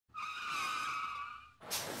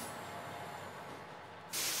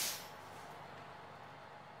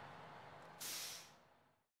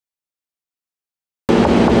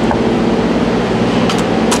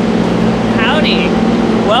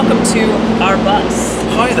bus.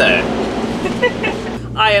 Hi there.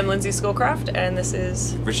 I am Lindsay Schoolcraft, and this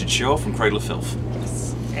is Richard Shaw from Cradle of Filth.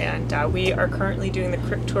 And we are currently doing the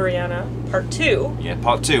Cryptoriana Part 2. Yeah,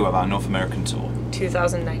 Part 2 of our North American tour.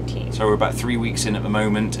 2019. So we're about 3 weeks in at the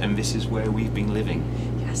moment, and this is where we've been living.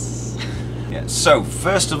 Yes. Yeah. So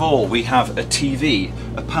first of all, we have a TV,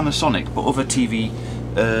 a Panasonic, but other TV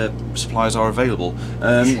supplies are available.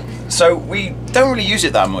 So we don't really use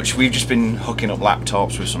it that much. We've just been hooking up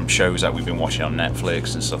laptops with some shows that we've been watching on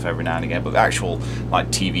Netflix and stuff every now and again. But the actual like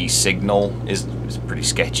TV signal is pretty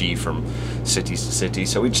sketchy from cities to city.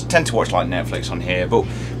 So we just tend to watch like Netflix on here. But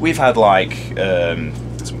we've had like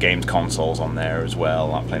some games consoles on there as well.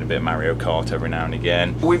 Like playing a bit of Mario Kart every now and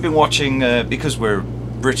again. We've been watching because we're a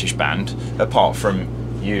British band, apart from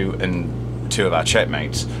you and two of our Czech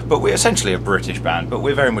mates, but we're essentially a British band, but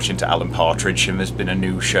we're very much into Alan Partridge, and there's been a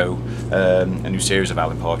new show, a new series of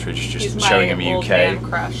Alan Partridge just showing in the UK. Old man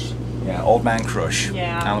crush. Yeah, old man crush.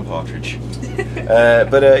 Yeah. Alan Partridge.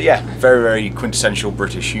 But yeah, very, very quintessential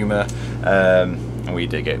British humour, and we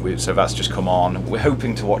dig it. So that's just come on. We're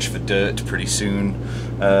hoping to watch The Dirt pretty soon.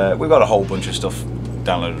 We've got a whole bunch of stuff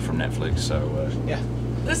downloaded from Netflix, so yeah.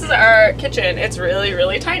 This is our kitchen. It's really,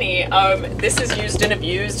 really tiny. This is used and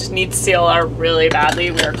abused. Needs CLR really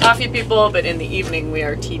badly. We are coffee people, but in the evening we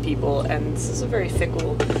are tea people, and this is a very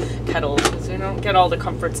fickle kettle because we don't get all the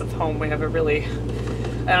comforts of home. We have a really,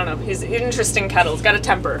 I don't know, he's an interesting kettle. It's got a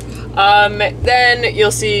temper. Then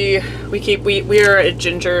you'll see we are a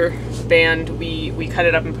ginger band. We cut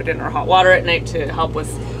it up and put it in our hot water at night to help with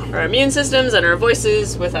our immune systems and our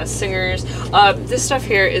voices with us singers. This stuff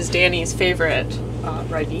here is Danny's favorite.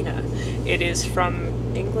 Ribena. It is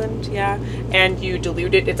from England, yeah, and you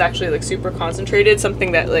dilute it. It's actually like super concentrated,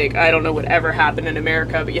 something that like I don't know would ever happen in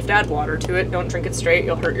America, but you have to add water to it. Don't drink it straight,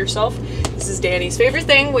 you'll hurt yourself. This is Danny's favorite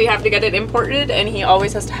thing. We have to get it imported, and he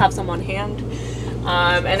always has to have some on hand.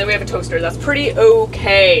 And then we have a toaster. That's pretty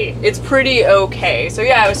okay. It's pretty okay. So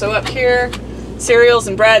yeah, so up here, cereals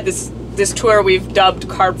and bread. This tour we've dubbed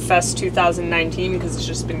Carb Fest 2019 because it's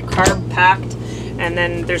just been carb packed. And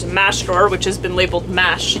then there's a mash drawer, which has been labeled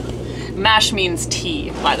mash. Mash means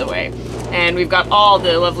tea, by the way. And we've got all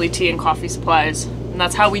the lovely tea and coffee supplies. And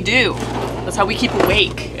that's how we do. That's how we keep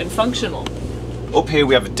awake and functional. Up here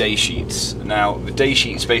we have the day sheets. Now, the day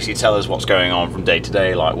sheets basically tell us what's going on from day to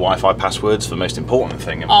day, like Wi-Fi passwords, the most important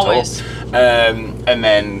thing in the Always. tour. And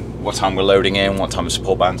then what time we're loading in, what time the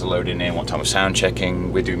support bands are loading in, what time we're sound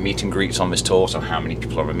checking. We're doing meet and greets on this tour, so how many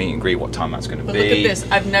people are at a meet and greet, what time that's going to be. Look at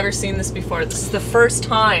this. I've never seen this before. This is the first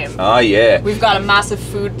time. Ah, yeah. We've got a massive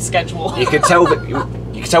food schedule. You can tell that.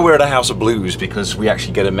 You can tell we're at a House of Blues because we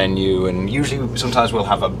actually get a menu, and usually sometimes we'll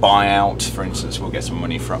have a buyout. For instance, we'll get some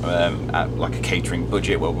money from at like a catering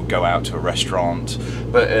budget where we'll go out to a restaurant.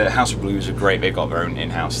 But House of Blues are great. They've got their own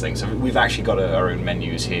in-house thing. So we've actually got our own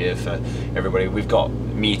menus here for everybody. We've got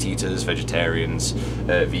meat eaters, vegetarians,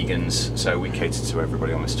 vegans. So we cater to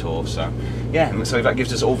everybody on this tour. So yeah, so that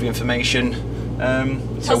gives us all the information.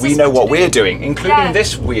 So we know what we're doing, including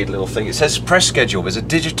this weird little thing. It says press schedule. There's a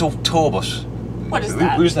digital tour bus. What is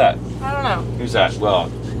that? Who's that? I don't know. Who's that? Well,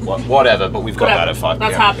 whatever, but we've got that at 5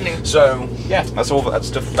 p.m. That's happening. So, yeah, that's all that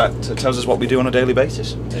stuff that tells us what we do on a daily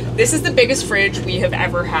basis. This is the biggest fridge we have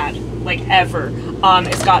ever had, like ever.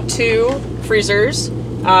 It's got 2 freezers.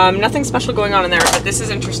 Nothing special going on in there, but this is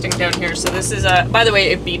interesting down here. So this is by the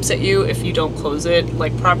way, it beeps at you if you don't close it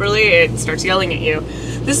like properly. It starts yelling at you.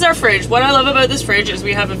 This is our fridge. What I love about this fridge is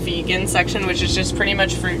we have a vegan section, which is just pretty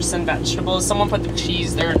much fruits and vegetables. Someone put the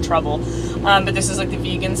cheese, they're in trouble. But this is like the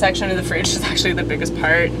vegan section of the fridge. It's actually the biggest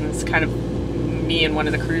part, and it's kind of me and one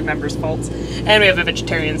of the crew members' faults. And we have a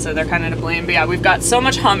vegetarian, so they're kind of to blame. But yeah, we've got so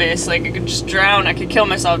much hummus, like I could just drown. I could kill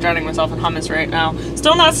myself drowning myself in hummus right now.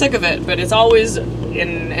 Still not sick of it, but it's always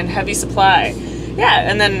in heavy supply.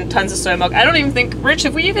 Yeah, and then tons of soy milk. I don't even think, Rich,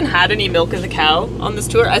 have we even had any milk of the cow on this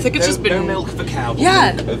tour? I think it's just been... No milk of the cow, but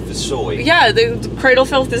milk of the soy. Yeah, the Cradle of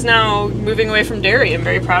Filth is now moving away from dairy. I'm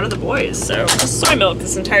very proud of the boys. So, soy milk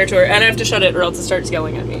this entire tour. And I have to shut it or else it starts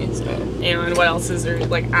yelling at me. So, you know, and what else is there?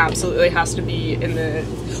 Like, absolutely has to be in the...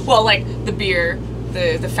 Well, like, the beer,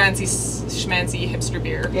 the fancy schmancy hipster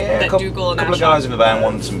beer. Yeah, that a couple of guys in the band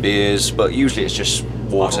want some beers, but usually it's just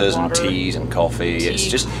waters and teas and coffee. It's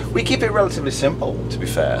just, we keep it relatively simple, to be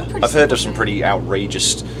fair. I've heard of some pretty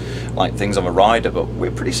outrageous like things on a rider, but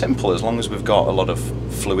we're pretty simple as long as we've got a lot of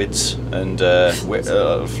fluids and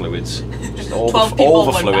fluids. Just all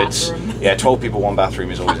the fluids. Bathroom. Yeah, 12 people, 1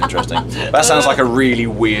 bathroom is always interesting. That sounds like a really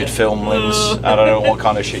weird film, Linz. I don't know what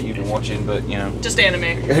kind of shit you've been watching, but you know. Just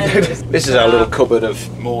anime. This is our little cupboard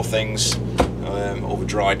of more things. All the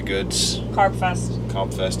dried goods. Carb Fest.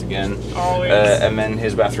 carb first again. Always. And then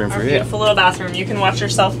here's a bathroom Our through here. beautiful little bathroom. You can watch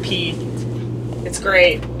yourself pee. It's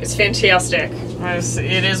great. It's fantastic.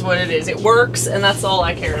 It is what it is. It works, and that's all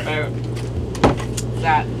I care about.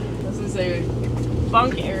 This is a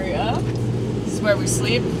bunk area. This is where we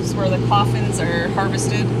sleep. This is where the coffins are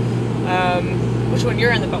harvested. Which one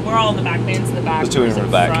you're in the back? We're all in the back. Dan's in the back. There's two in the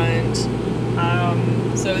back.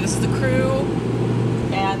 Front. So this is the crew,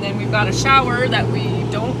 and then we've got a shower that we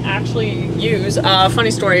don't actually use.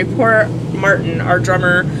 Funny story. Poor Martin, our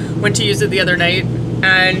drummer, went to use it the other night,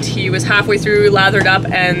 and he was halfway through, lathered up,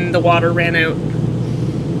 and the water ran out.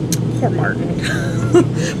 Poor Martin.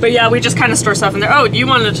 But yeah, we just kind of store stuff in there. Oh, you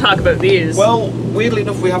wanted to talk about these? Well, weirdly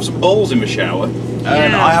enough, we have some bowls in the shower.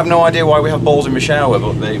 And Yeah. I have no idea why we have bowls in the shower,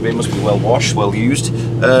 but they must be well washed, well used.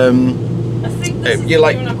 I think this is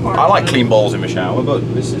unicorn. I like clean bowls in the shower, but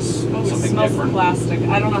this is Oh, it something smells different. plastic.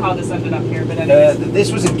 I don't know how this ended up here, but anyways.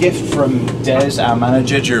 This was a gift from Des, our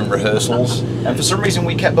manager, during rehearsals, and for some reason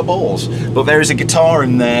we kept the balls. But there is a guitar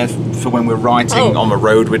in there for when we're writing on the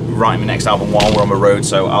road. We're writing the next album while we're on the road,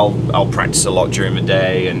 so I'll practice a lot during the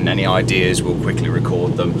day, and any ideas we'll quickly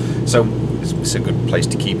record them. So it's a good place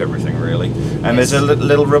to keep everything, really. And there's a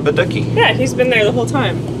little rubber ducky. Yeah, he's been there the whole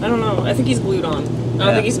time. I don't know. I think he's glued on. I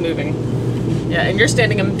don't think he's moving. Yeah, and you're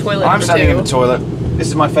standing in the toilet. I'm standing in the toilet. This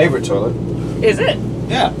is my favourite toilet. Is it?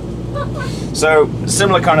 Yeah. So,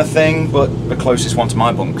 similar kind of thing, but the closest one to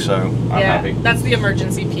my bunk, so I'm happy. That's the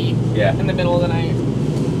emergency pee. Yeah. In the middle of the night.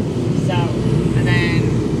 So, and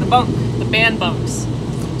then the bunk, the band bunks.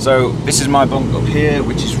 So, this is my bunk up here,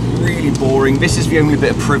 which is really boring. This is the only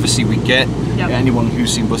bit of privacy we get. Yep. Anyone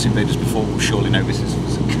who's seen Bus Invaders before will surely know this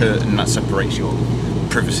is a curtain that separates your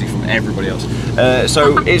privacy from everybody else.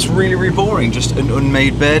 So, it's really, really boring. Just an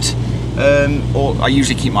unmade bed. Or I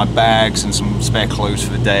usually keep my bags and some spare clothes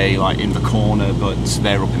for the day, like in the corner, but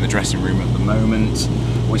they're up in the dressing room at the moment.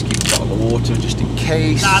 Always keep a bottle of water just in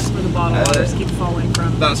case. That's where the bottle of waters keep falling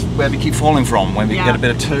from. That's where they keep falling from. When we get a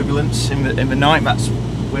bit of turbulence in the night, that's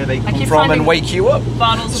where they come from and wake you up.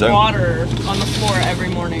 Bottles of water on the floor every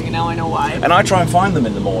morning, and now I know why. And I try and find them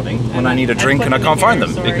in the morning when I need a drink and I can't find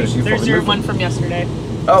them because you There's your one from yesterday.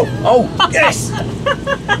 Oh, yes!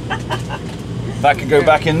 That could go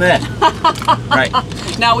back in there. Right.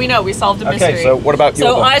 Now we know, we solved a mystery. Okay, so what about your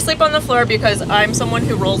So bunk? I sleep on the floor because I'm someone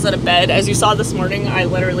who rolls out of bed. As you saw this morning, I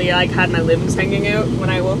literally had my limbs hanging out when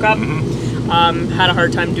I woke up. Had a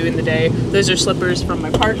hard time doing the day. Those are slippers from my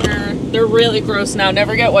partner. They're really gross now.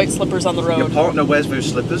 Never get white slippers on the road. Your partner wears those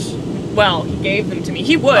slippers? Well, he gave them to me.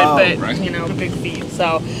 He would, but you know, big feet.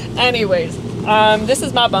 So, anyways, this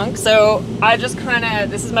is my bunk. So I just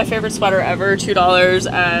this is my favorite sweater ever.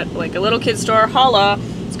 $2 at like a little kid store. Holla!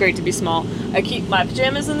 It's great to be small. I keep my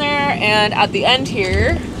pajamas in there, and at the end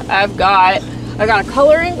here, I got a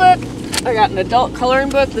coloring book. I got an adult coloring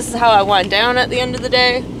book. This is how I wind down at the end of the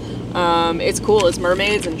day. It's cool. It's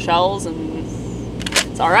mermaids and shells, and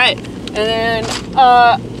it's all right. And then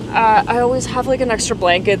I always have like an extra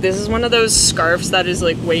blanket. This is one of those scarves that is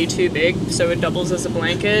like way too big, so it doubles as a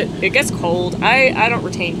blanket. It gets cold. I don't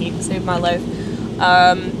retain heat to save my life.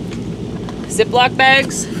 Ziploc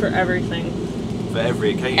bags for everything. For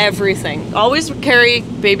every occasion. Everything. Always carry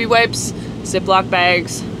baby wipes, Ziploc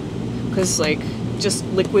bags, because like just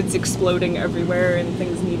liquids exploding everywhere and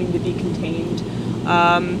things needing to be contained.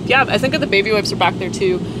 Yeah, I think the baby wipes are back there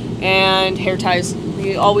too, and hair ties.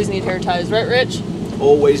 We always need hair ties, right, Rich?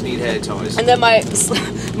 Always need hair ties. And then my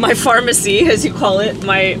pharmacy, as you call it,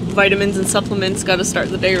 my vitamins and supplements, got to start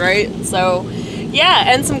the day right. So,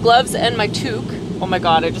 yeah, and some gloves and my toque. Oh my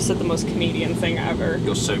god, I just said the most Canadian thing ever.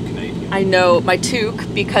 You're so Canadian. I know, my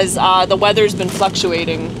toque, because the weather's been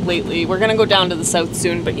fluctuating lately. We're gonna go down to the south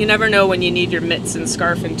soon, but you never know when you need your mitts and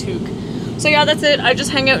scarf and toque. So yeah, that's it. I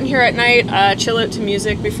just hang out in here at night, chill out to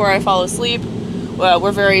music before I fall asleep.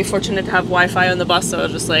 We're very fortunate to have Wi-Fi on the bus, so I'll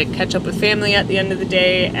just like catch up with family at the end of the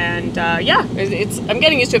day, and yeah, I'm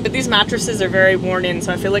getting used to it. But these mattresses are very worn in,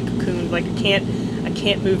 so I feel like cocooned. Like I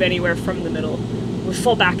can't move anywhere from the middle. We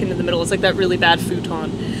fall back into the middle. It's like that really bad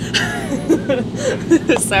futon.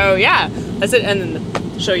 So yeah, that's it. And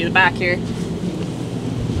then show you the back here.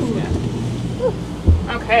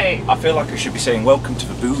 Yeah. Okay. I feel like I should be saying welcome to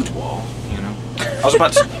the boudoir. You know, I was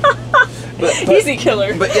about to. But, Easy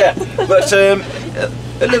killer. But yeah,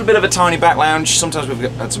 a little bit of a tiny back lounge. Sometimes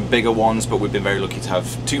we've had some bigger ones, but we've been very lucky to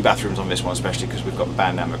have 2 bathrooms on this one, especially because we've got the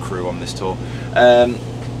band and the crew on this tour.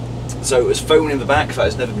 So there's phone in the back that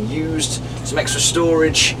has never been used, some extra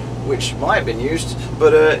storage, which might have been used,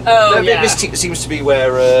 but this seems to be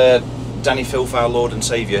where Danny Filth, our Lord and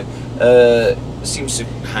Saviour, seems to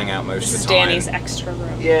hang out most This of is the time. Danny's extra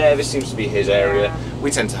room. Yeah, this seems to be his area. Yeah.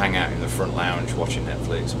 We tend to hang out in the front lounge watching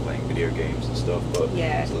Netflix and playing video games and stuff, but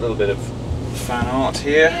Yeah. there's a little bit of fan art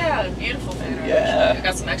here. Yeah, beautiful fan art. Yeah. We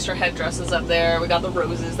got some extra headdresses up there. We got the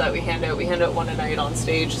roses that we hand out. We hand out one a night on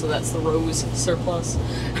stage, so that's the rose surplus.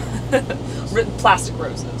 Plastic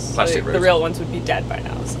roses. Plastic The roses. real ones would be dead by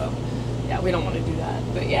now, so yeah, we don't want to do that.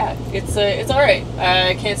 But yeah, it's all right.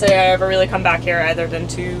 I can't say I ever really come back here other than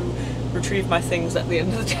to retrieve my things at the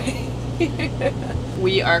end of the day.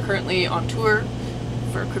 We are currently on tour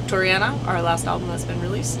for Cryptoriana, our last album that's been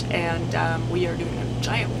released, and we are doing a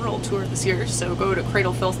giant world tour this year, so go to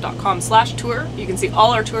cradlefilth.com/tour. You can see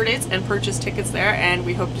all our tour dates and purchase tickets there, and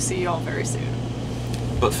we hope to see you all very soon.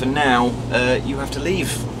 But for now, you have to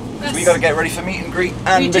leave. Yes. We got to get ready for meet and greet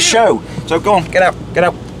and We the do. show. So go on, get out, get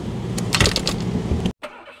out.